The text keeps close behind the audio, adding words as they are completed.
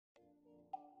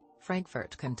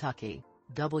Frankfort, Kentucky,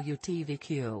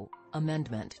 WTVQ,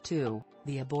 Amendment 2,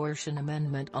 the abortion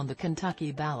amendment on the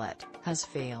Kentucky ballot, has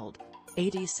failed.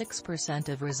 86%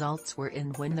 of results were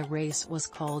in when the race was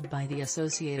called by the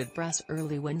Associated Press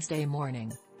early Wednesday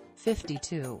morning.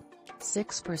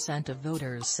 52.6% of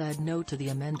voters said no to the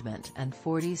amendment and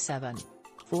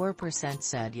 47.4%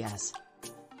 said yes.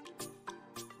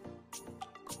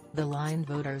 The line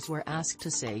voters were asked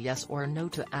to say yes or no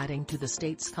to adding to the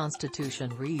state's constitution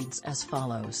reads as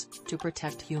follows: to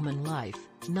protect human life,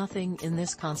 nothing in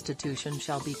this constitution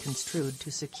shall be construed to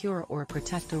secure or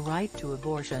protect a right to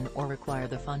abortion or require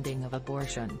the funding of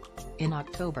abortion. In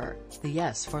October, the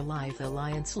Yes for Life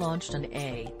Alliance launched an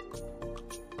A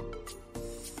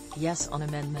Yes on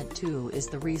Amendment 2 is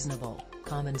the reasonable,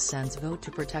 common-sense vote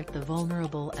to protect the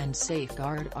vulnerable and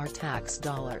safeguard our tax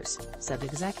dollars, said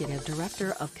Executive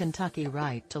Director of Kentucky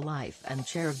Right to Life and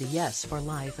Chair of the Yes for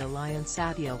Life Alliance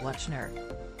Addia Wuchner.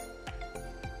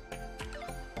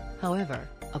 However,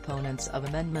 opponents of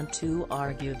Amendment 2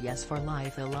 argued Yes for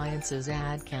Life Alliance's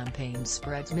ad campaign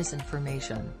spreads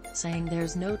misinformation, saying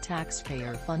there's no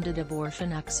taxpayer-funded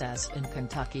abortion access in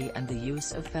Kentucky and the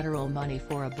use of federal money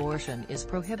for abortion is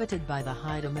prohibited by the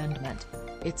Hyde Amendment.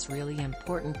 It's really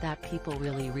important that people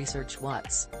really research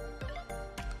what's.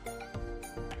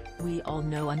 We all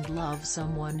know and love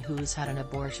someone who's had an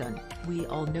abortion, we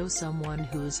all know someone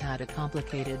who's had a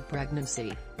complicated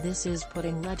pregnancy. This is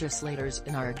putting legislators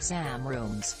in our exam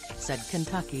rooms, said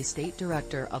Kentucky State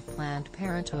Director of Planned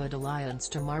Parenthood Alliance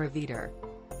Tamarra Vida.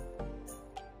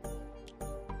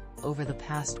 Over the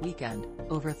past weekend,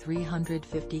 over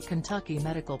 350 Kentucky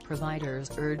medical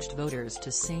providers urged voters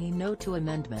to say no to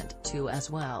Amendment 2 as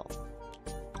well.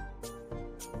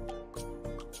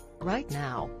 Right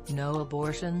now, no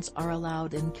abortions are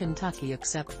allowed in Kentucky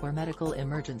except for medical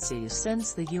emergencies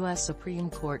since the U.S. Supreme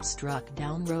Court struck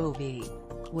down Roe v.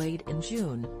 Wade in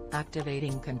June,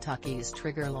 activating Kentucky's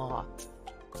trigger law.